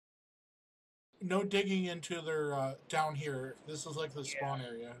no digging into their down here. This is like the spawn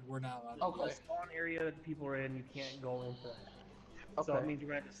area. We're not allowed to do The that. spawn area that people are in, you can't go into that. So it means we're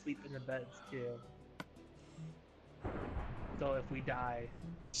going to have to sleep in the beds too. So if we die,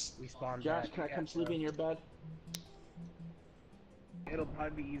 we spawn Josh, back. can I come sleep in your bed? It'll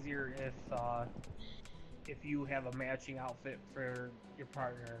probably be easier if you have a matching outfit for your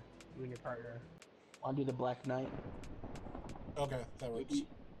partner, you and your partner. I'll do the Black Knight. Okay, that works.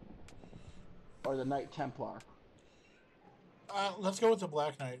 Or the Knight Templar. Let's go with the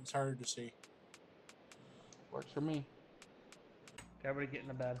Black Knight. It's harder to see. Works for me. Everybody get in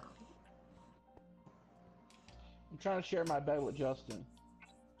the bed. I'm trying to share my bed with Justin.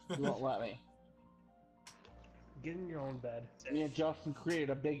 He won't let me. Get in your own bed. Me and Justin created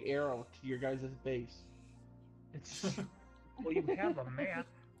a big arrow to your guys' base. It's well, you have a map.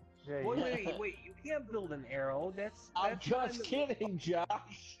 Yeah, Wait, you can't build an arrow. I'm just kidding,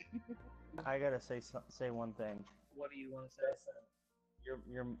 Josh. I gotta say one thing. What do you want to say?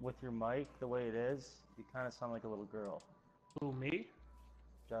 You're with your mic the way it is. You kind of sound like a little girl. Who, me?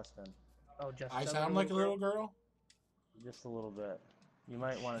 Justin. Oh, Justin. I sound like a little girl? Just a little bit. You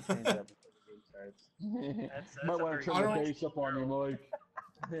might want to change that before the game starts. That's Might want to turn the bass up on your mic.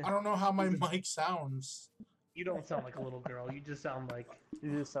 I don't know how my mic sounds. You don't sound like a little girl. You just sound like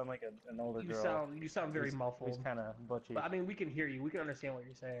You just sound like an older girl. You sound very muffled. He's kind of butchy. But I mean, we can hear you. We can understand what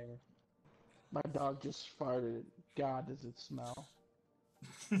you're saying. My dog just farted. God, does it smell?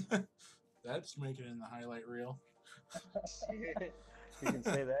 That's making it in the highlight reel. You can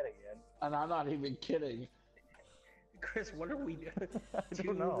say that again. And I'm not even kidding. Chris, what are we doing?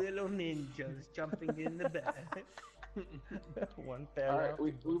 Two little ninjas jumping in the bed. One All right,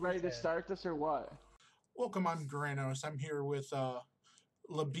 we ready to start this or what? Welcome, I'm Grannos. I'm here with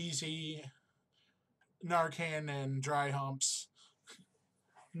Labizi, Narcan, and Dry Humps.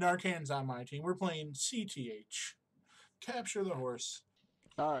 Narcan's on my team. We're playing CTH. Capture the horse.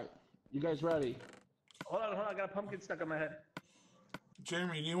 All right, you guys ready? Hold on. I got a pumpkin stuck on my head.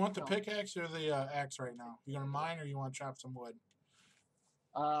 Jeremy, do you want the pickaxe or the axe right now? You gonna mine or you want to chop some wood?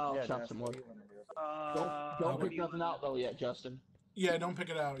 I'll chop some wood. Don't pick nothing out though yet, Justin. Yeah, don't pick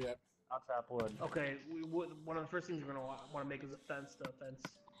it out yet. I'll chop wood. Okay, one of the first things we're gonna want to make is a fence. The fence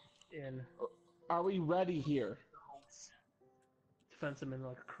in. Are we ready here? Fence them in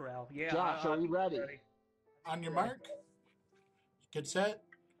like a corral. Yeah. Josh, are we ready? On your mark, get set,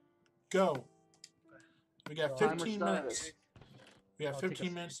 go. We got 15 minutes. We have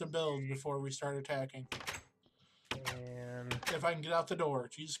 15 minutes to build before we start attacking. And if I can get out the door,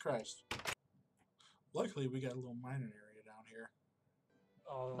 Jesus Christ. Luckily, we got a little mining area down here.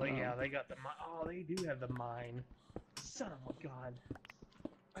 Oh, yeah, they got the mine. Oh, they do have the mine. Son of a god.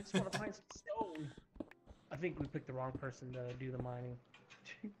 I just want to find some stone. I think we picked the wrong person to do the mining.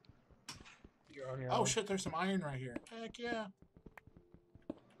 You're on your own. Shit, there's some iron right here. Heck yeah.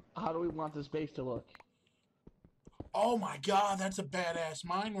 How do we want this base to look? Oh my god, that's a badass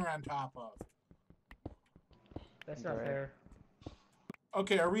mine we're on top of. That's not fair.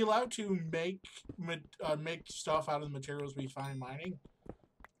 Okay, are we allowed to make stuff out of the materials we find mining?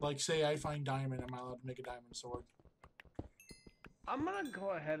 Like, say I find diamond, am I allowed to make a diamond sword? I'm gonna go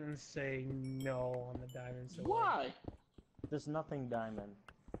ahead and say no on the diamond sword. Why? There's nothing diamond.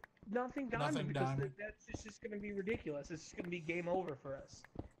 Nothing diamond that's just gonna be ridiculous. It's just gonna be game over for us.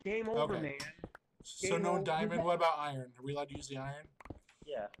 Game over, man. So no diamond. What about iron? Are we allowed to use the iron?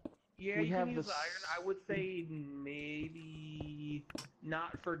 Yeah. Yeah, you can use iron. I would say maybe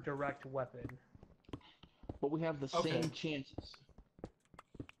not for direct weapon. But we have the same chances.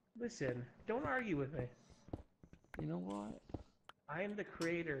 Listen, don't argue with me. You know what? I am the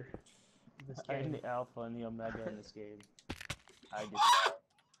creator of this game. I am the alpha and the omega in this game. I just...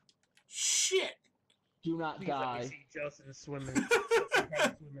 Shit! Do not die. Let me see Justin swimming in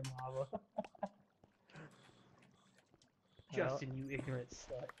lava. Justin, you ignorant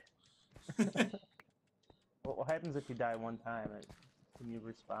slut. What happens if you die one time? Can you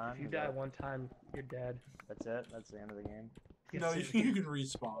respawn? If you die one time, you're dead. That's it? That's the end of the game? No, you can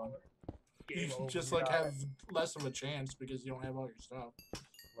respawn. You can just like have less of a chance because you don't have all your stuff.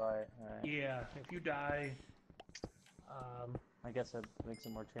 Right. Yeah, if you die... I guess that makes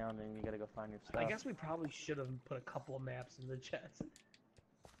it more challenging. You gotta go find your stuff. I guess we probably should have put a couple of maps in the chat.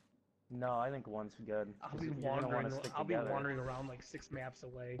 No, I think one's good. I'll be wandering around like 6 maps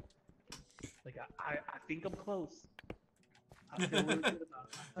away. Like I think I'm close. I feel really good about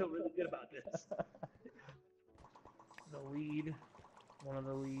it. I feel really good about this. One of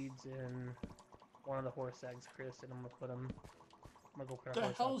the leads in one of the horse eggs, Chris, and I'm gonna put him. I'm gonna go What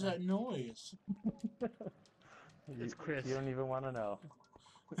the hell is that noise? It's Chris. You don't even want to know.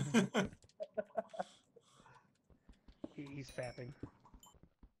 fapping.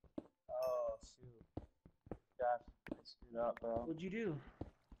 Oh, shoot. Gosh, I screwed up, bro. What'd you do?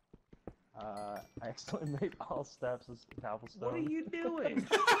 I accidentally made all steps as cobblestone. What are you doing?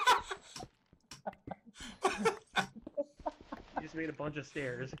 You just made a bunch of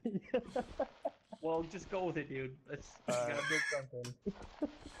stairs. Well, just go with it, dude. Let's you gotta build something.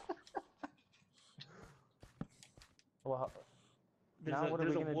 Well, There's now a, what are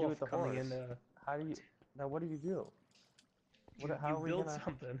there's we a gonna do wolf with the coming horse? in. How do you? Now what do you do? What? How You are we build gonna?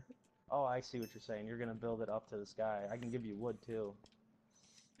 something. Oh, I see what you're saying. You're gonna build it up to the sky. I can give you wood too.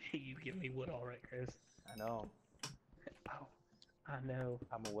 You give me wood, all right, Chris. I know. Oh, I know.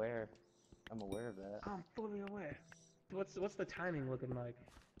 I'm aware. I'm aware of that. I'm fully aware. What's the timing looking like?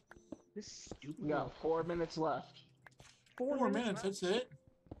 This stupid. We got 4 minutes left. 4 minutes, that's it?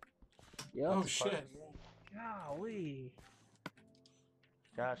 Yep. Oh, It's part of shit. the game. Golly.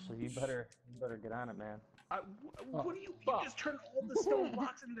 Gosh, so you better get on it, man. What do you? You just turned all the stone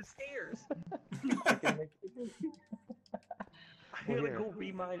blocks into stairs. I had to go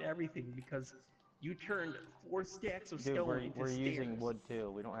remine everything because you turned 4 stacks of Dude, stone we're into using stairs. wood too.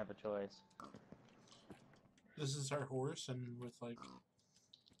 We don't have a choice. This is our horse, and with like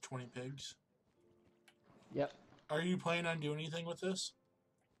 20 pigs. Yep. Are you planning on doing anything with this?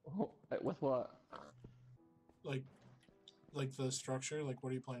 With what? Like the structure? Like,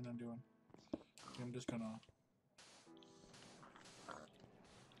 what are you planning on doing? I'm just gonna...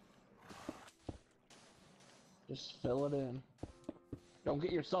 Just fill it in. Don't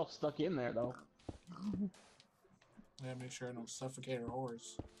get yourself stuck in there, though. Yeah, make sure I don't suffocate our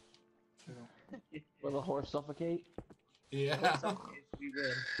horse. So... Will the horse suffocate? Yeah. We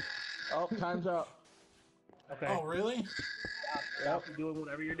win. Oh, time's up. Okay. Oh, really? Stop doing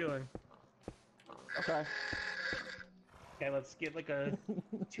whatever you're doing. Okay. Okay, let's get like a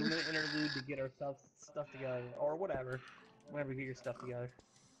 2-minute interlude to get our stuff together, or whatever. Whenever you get your stuff together.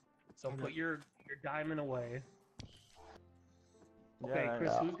 So Okay. put your diamond away. Okay, Yeah,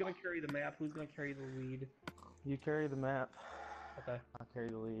 Chris, who's gonna carry the map? Who's gonna carry the lead? You carry the map. Okay. I'll carry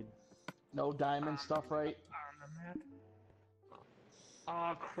the lead. No diamond stuff, right? On the map.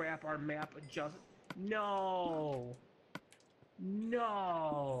 Oh crap! Our map adjust. No.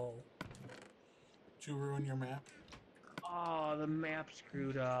 No. Did you ruin your map? Oh, the map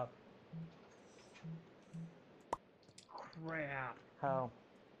screwed up. Crap. How?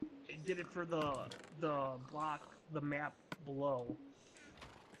 It did it for the block, the map below.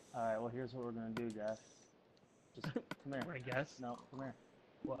 Alright, well here's what we're gonna do, Josh. Just come here. I guess. No, come here.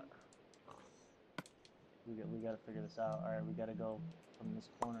 What? We gotta figure this out. Alright, we gotta go from this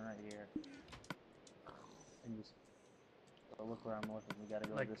corner right here. And just look where I'm looking. We gotta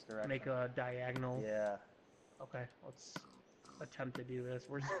go Like this direction. make a diagonal. Yeah. Okay, let's attempt to do this.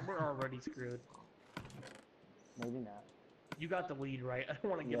 We're already screwed. Maybe not. You got the lead, right? I don't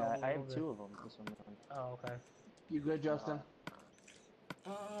want to get Yeah, all I have over. 2 of them. This one. Oh, okay. You good, Justin?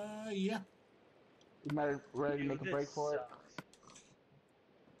 Yeah. You might ready to Dude, make a this break for it? sucks.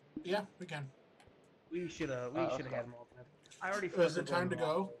 Yeah, we can. We should have let's had go. them all. I already. Is it time to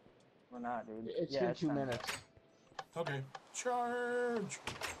go? We're not, dude. It's yeah, been it's 2 time. minutes. Okay. Charge!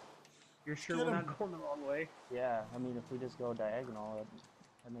 You're sure Get we're 'em. not going the wrong way? Yeah, I mean, if we just go diagonal,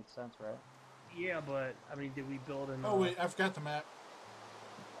 that makes sense, right? Yeah, but I mean, did we build in? Oh, wait, I forgot the map.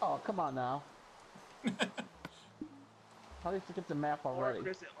 Oh, come on now. How do you forget the map Or already?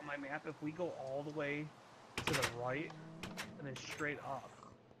 Chris, on my map, if we go all the way to the right and then straight up.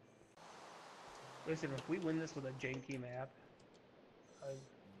 Listen, if we win this with a janky map,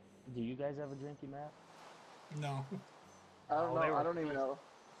 Do you guys have a janky map? No. I don't Oh, know. they were I don't even know.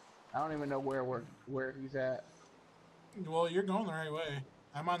 I don't even know where he's at. Well, you're going the right way.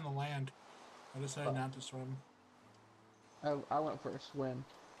 I'm on the land. I decided not to swim. I went for a swim.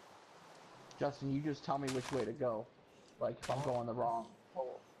 Justin, you just tell me which way to go. Like if I'm going the wrong.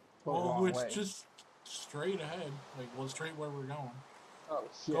 Oh, it's way. just straight ahead. Like, well, straight where we're going. Oh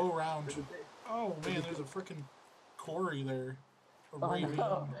shit. Go around. There's a big- Oh, man, there's a freaking quarry there. A Oh, ravine.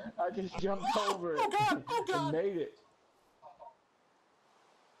 no. I just jumped over it Oh, God! Oh, and God! made it.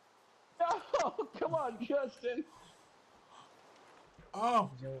 Oh, come on, Justin. Oh,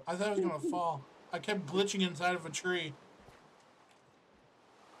 I thought I was going to fall. I kept glitching inside of a tree.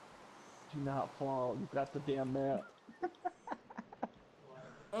 Do not fall. You got the damn map.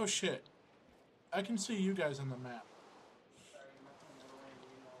 Oh, shit. I can see you guys on the map.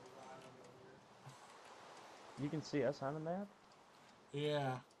 You can see us on the map?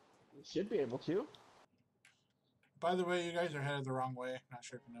 Yeah. You should be able to. By the way, you guys are headed the wrong way. Not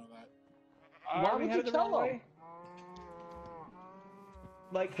sure if you know that. Why are we would headed you the wrong tell way?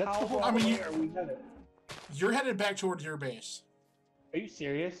 Like That's how the whole- far I mean, away are we headed? You're headed back towards your base. Are you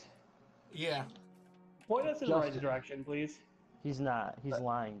serious? Yeah. Point us in the right Justin. direction, please. He's not. He's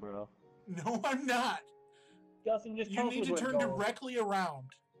lying, bro. No, I'm not. Justin, just You tell us need which to way turn go. directly around.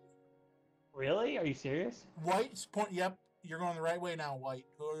 Really? Are you serious? White's point. Yep, you're going the right way now, White.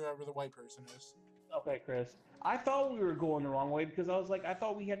 Whoever the white person is. Okay, Chris. I thought we were going the wrong way because I was like, I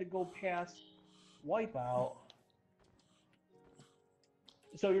thought we had to go past Wipeout.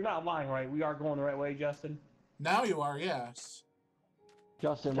 So you're not lying, right? We are going the right way, Justin? Now you are, yes.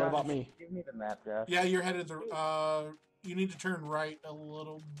 Justin, what Josh, about me? Give me the map, Josh. Yeah, you're headed the. You need to turn right a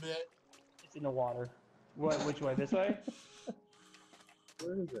little bit. It's in the water. What? Which way? This way?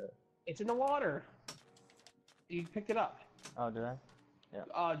 Where is it? It's in the water. You picked it up. Oh, did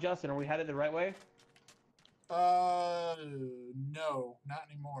I? Justin, are we headed the right way? No, not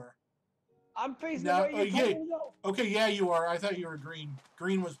anymore. I'm facing No, the way you told me to go. Okay, yeah, you are. I thought you were green.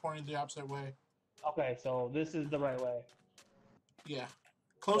 Green was pointing the opposite way. Okay, so this is the right way. Yeah,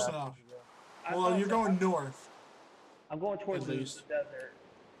 close Yeah. enough. I Well, thought you're so. going north. I'm going towards At the least. desert.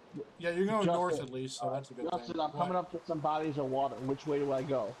 Yeah, you're going Justin, north at least, so that's a good Justin, thing. I'm coming up to some bodies of water. Which way do I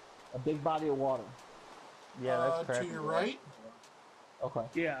go? A big body of water. Yeah, that's To crappy. your bro. right. Okay.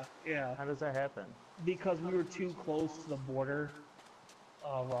 Yeah, yeah. How does that happen? Because we were too close to the border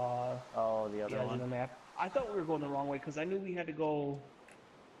of Oh, the the other edge of one. the map. I thought we were going the wrong way because I knew we had to go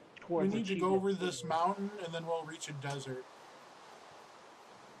We towards. need to go over this mountain, and then we'll reach a desert.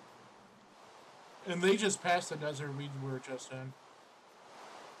 And they just passed the desert we were just in.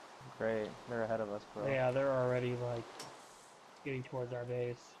 Great. They're ahead of us, bro. Yeah, they're already like getting towards our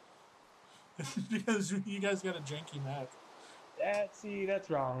base. Because you guys got a janky map. That's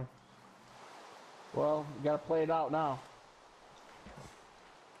wrong. Well, you gotta play it out now.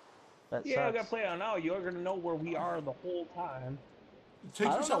 That Yeah, I sucks. gotta play it out now. You're gonna know where we are the whole time. Take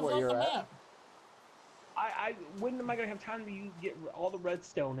I don't know yourself where off you're the at. map. When am I gonna have time to get all the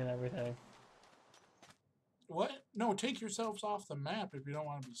redstone and everything? What? No, take yourselves off the map if you don't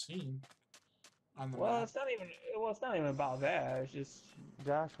want to be seen on the Well, map. it's not even. Well, it's not even about that. It's just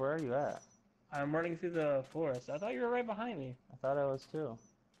Josh, where are you at? I'm running through the forest. I thought you were right behind me. I thought I was too.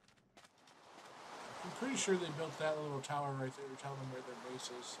 I'm pretty sure they built that little tower right there to tell them where their base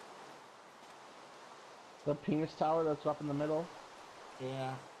is. The penis tower that's up in the middle.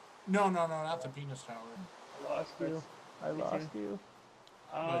 Yeah. No, not the penis tower. I lost you. I Me lost too. you.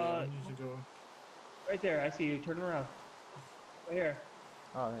 But yeah, we need to go. Right there. I see you. Turn around. Right here.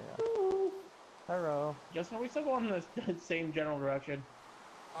 Oh, yeah. Hello. Justin, are we still going in the same general direction?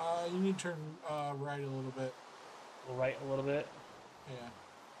 You need to turn right a little bit. Right a little bit.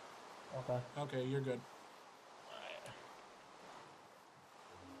 Yeah. Okay. Okay, you're good.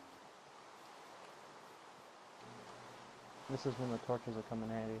 This is when the torches are coming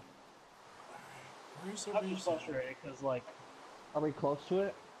handy. Where's their I'm base? just frustrated because like Are we close to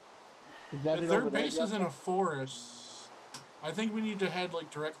it? Is that If it their over there, base is in Justin? a forest, I think we need to head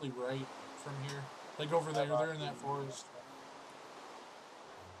like directly right from here. Like over there, they're in that forest.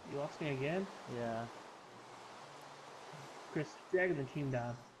 you lost me again, Yeah. Chris. Dragging the team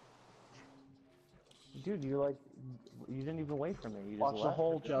down. Dude, you didn't even wait for me. You just Watch the left.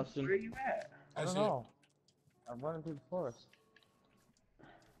 hole, Where Justin. are you at? I I don't see it. know. I'm running through the forest.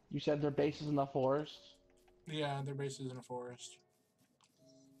 You said their base is in the forest. Yeah, their base is in a forest.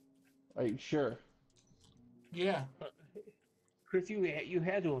 Are you sure? Yeah. Chris, you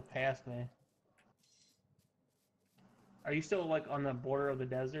had to have passed me. Are you still like on the border of the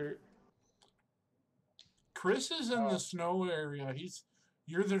desert? Chris is in the snow area.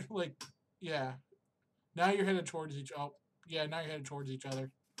 You're the yeah. Now you're headed towards now you're headed towards each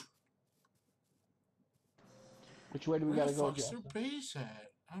other. Which way do we Where gotta the go, fuck's Justin? their base at?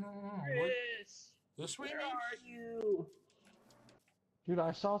 I don't know. Chris, This way, where maybe? are you? Dude,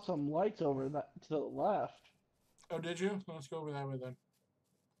 I saw some lights over that to the left. Oh, did you? Let's go over that way then.